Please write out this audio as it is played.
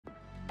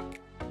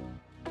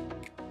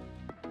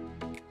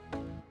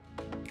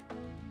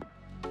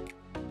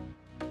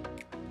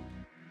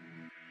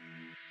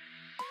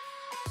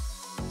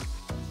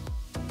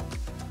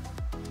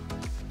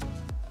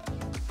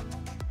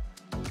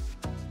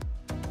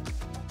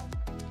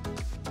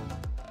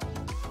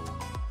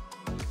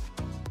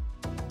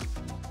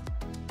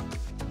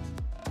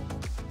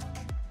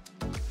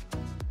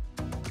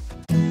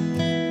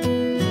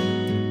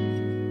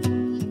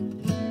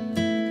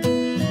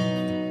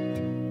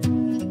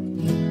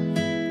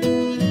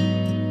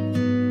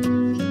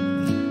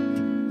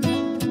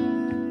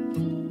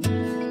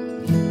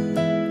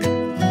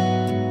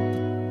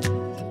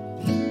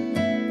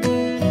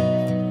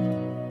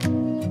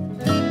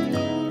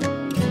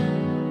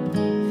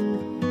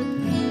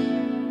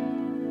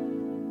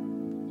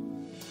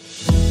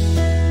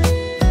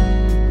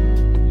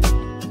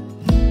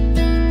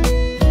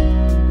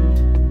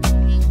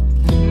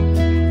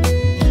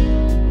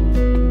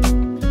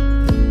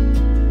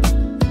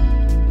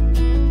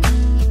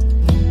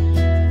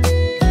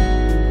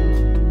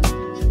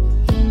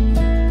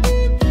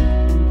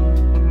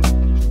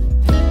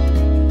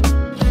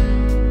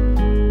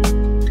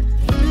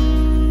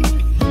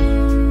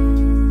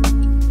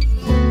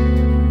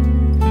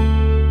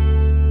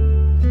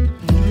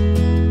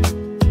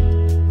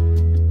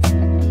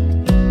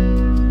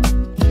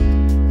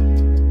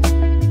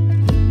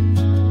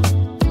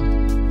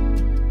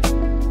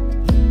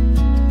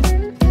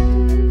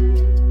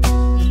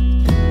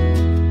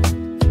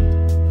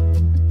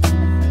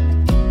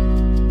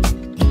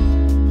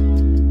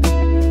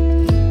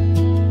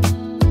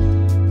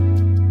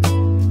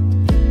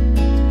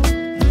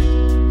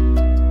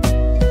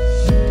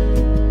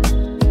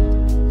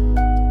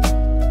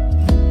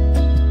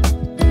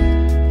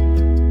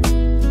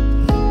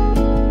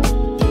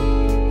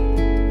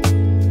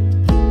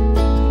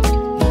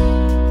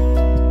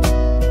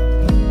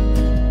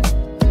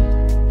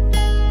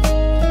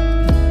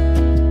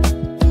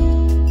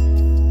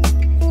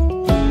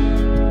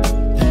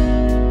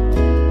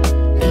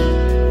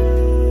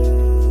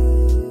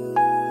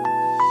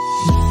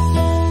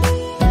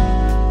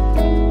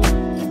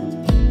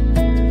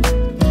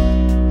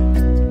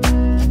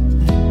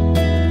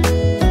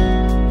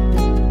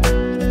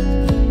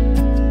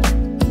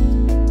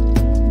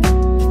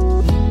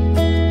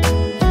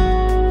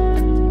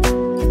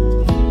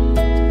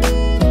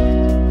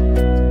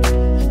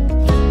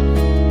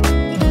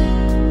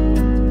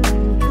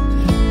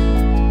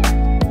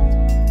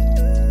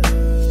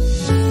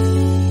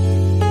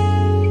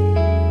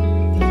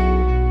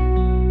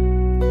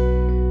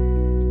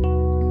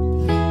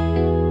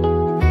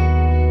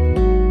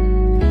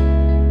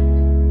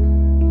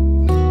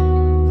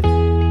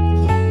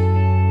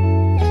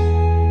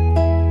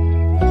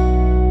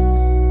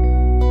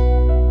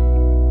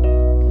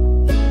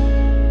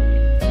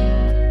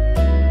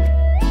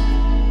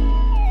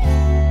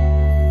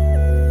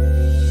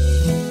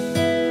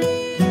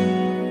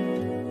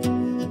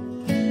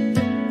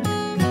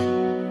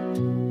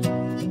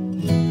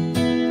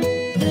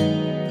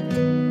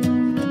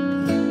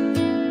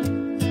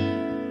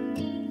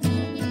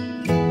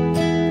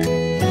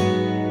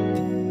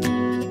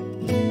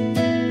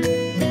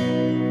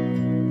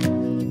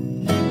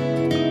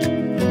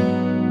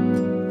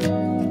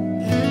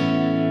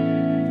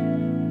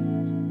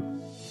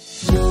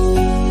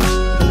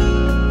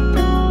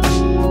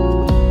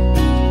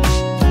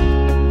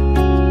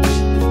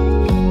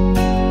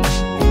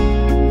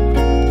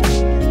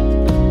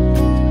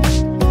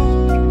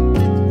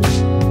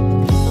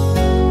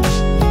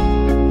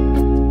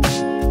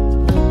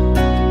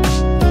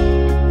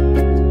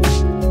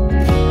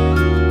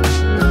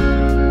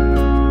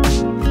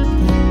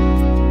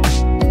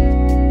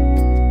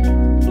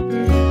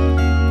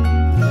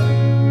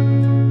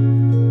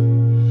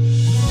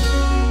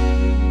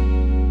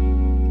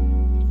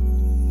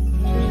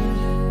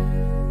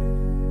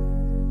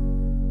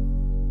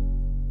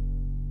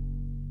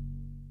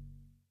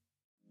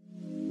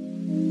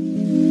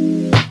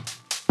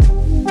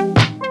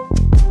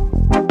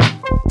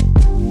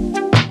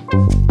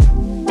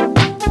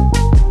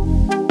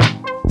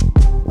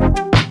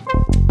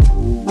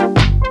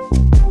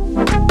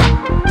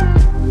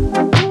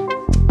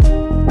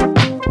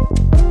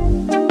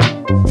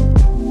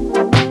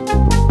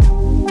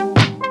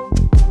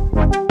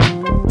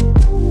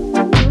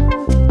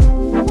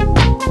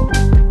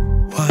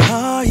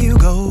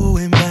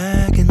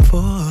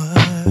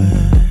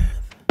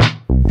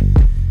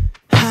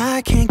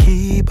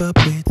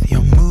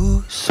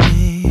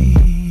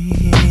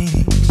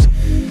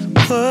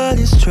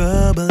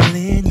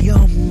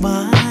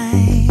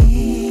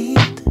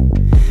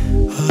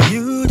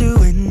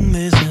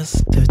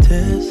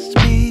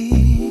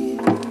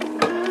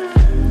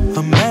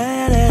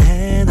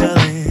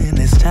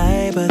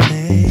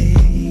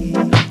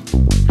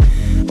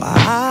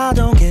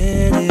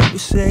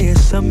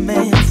it's a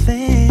man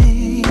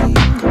thing.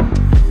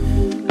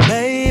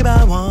 Babe,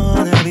 I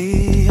wanna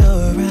be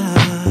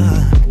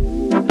around.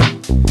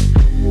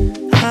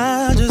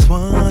 I just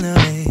wanna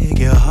make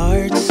your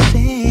heart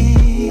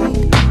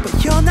sing,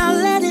 but you're not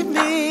letting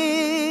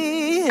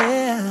me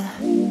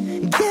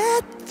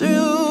get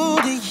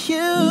through to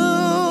you.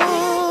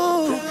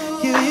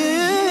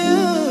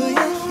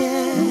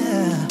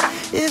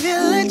 If you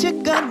let your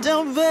guard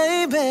down,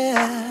 baby,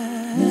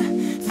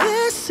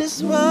 this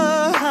is what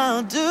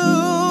I'll do.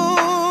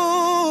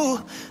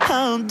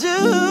 I'll do.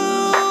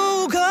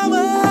 Come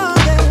on,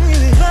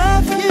 baby.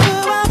 Love you,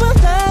 I will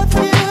love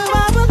you,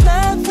 I will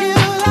love you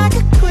like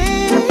a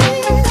queen.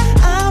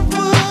 I'm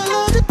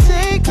willing to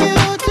take you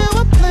to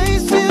a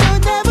place you've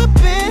never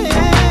been.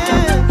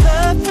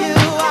 Love you,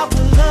 I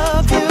will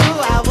love you,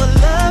 I will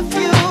love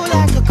you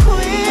like a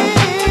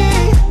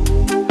queen.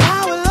 I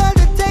would love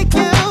to take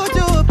you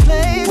to a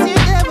place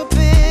you've never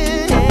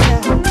been.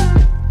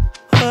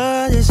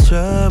 What is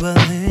trouble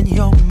in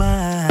your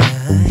mind?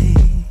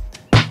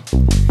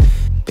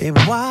 Babe,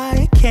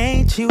 why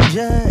can't you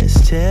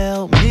just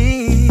tell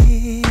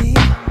me?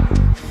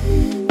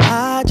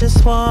 I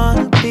just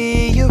wanna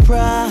be your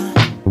bride.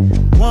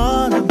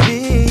 Wanna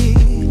be.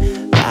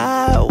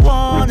 I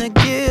wanna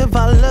give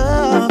our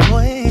love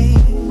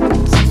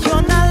wings.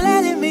 You're not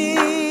letting me,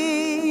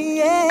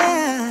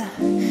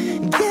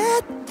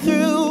 get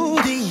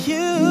through to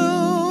you.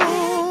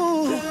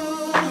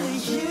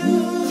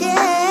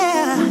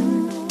 Yeah.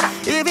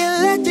 If you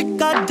let your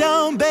guard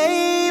down,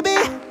 baby,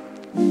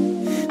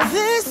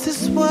 this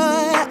is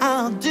what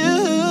I'll do.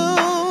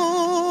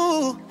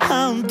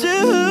 I'll do.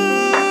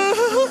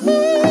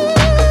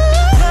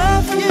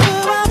 Love you,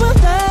 I will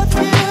love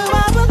you,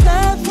 I will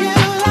love you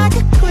like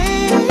a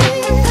queen.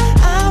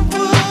 I'm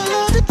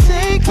willing to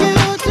take you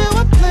to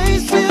a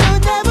place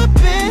you've never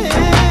been.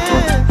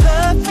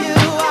 Love you,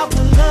 I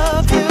will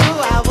love you,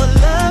 I will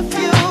love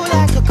you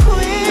like a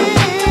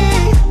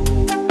queen.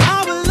 I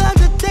would love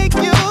to take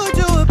you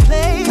to a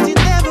place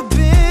you've never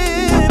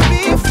been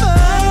before.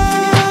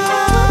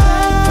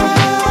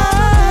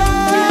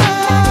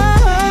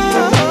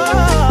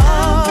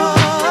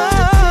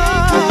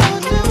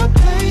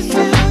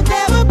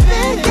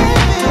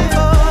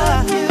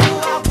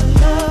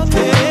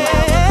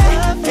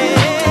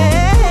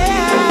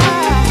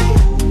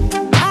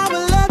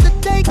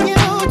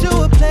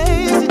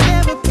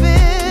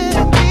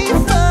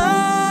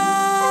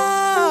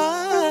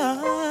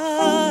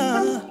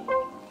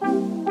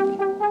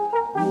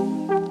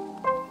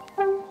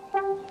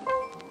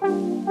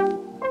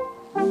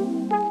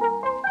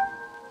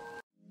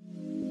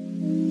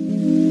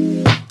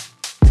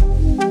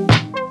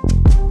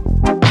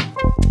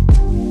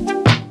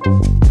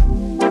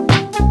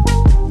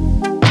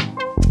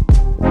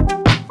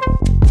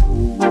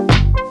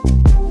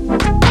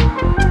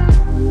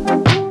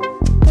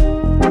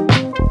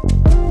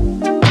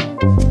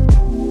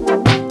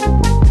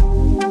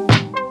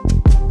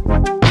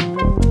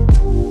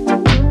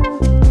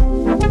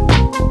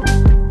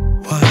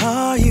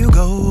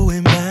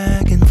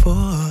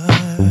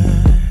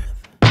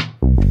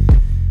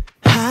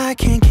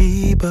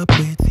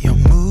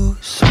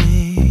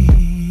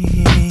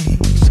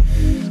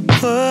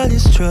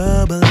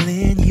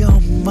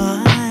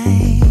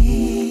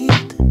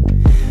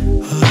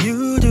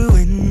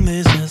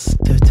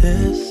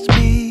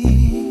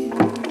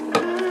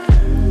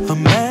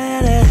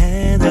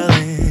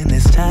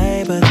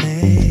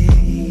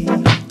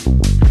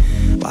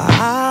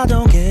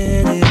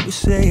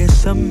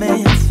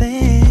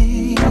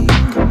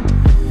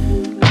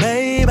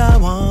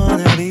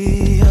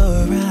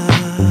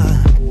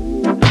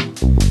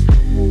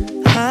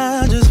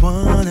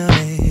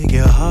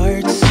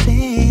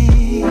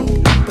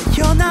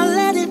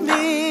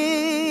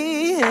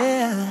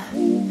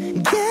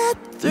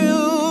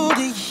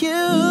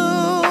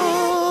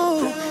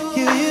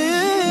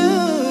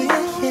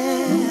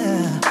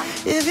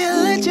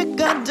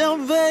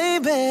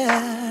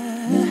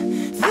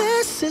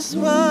 This is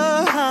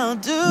what I'll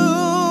do.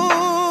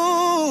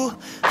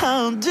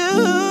 I'll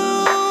do.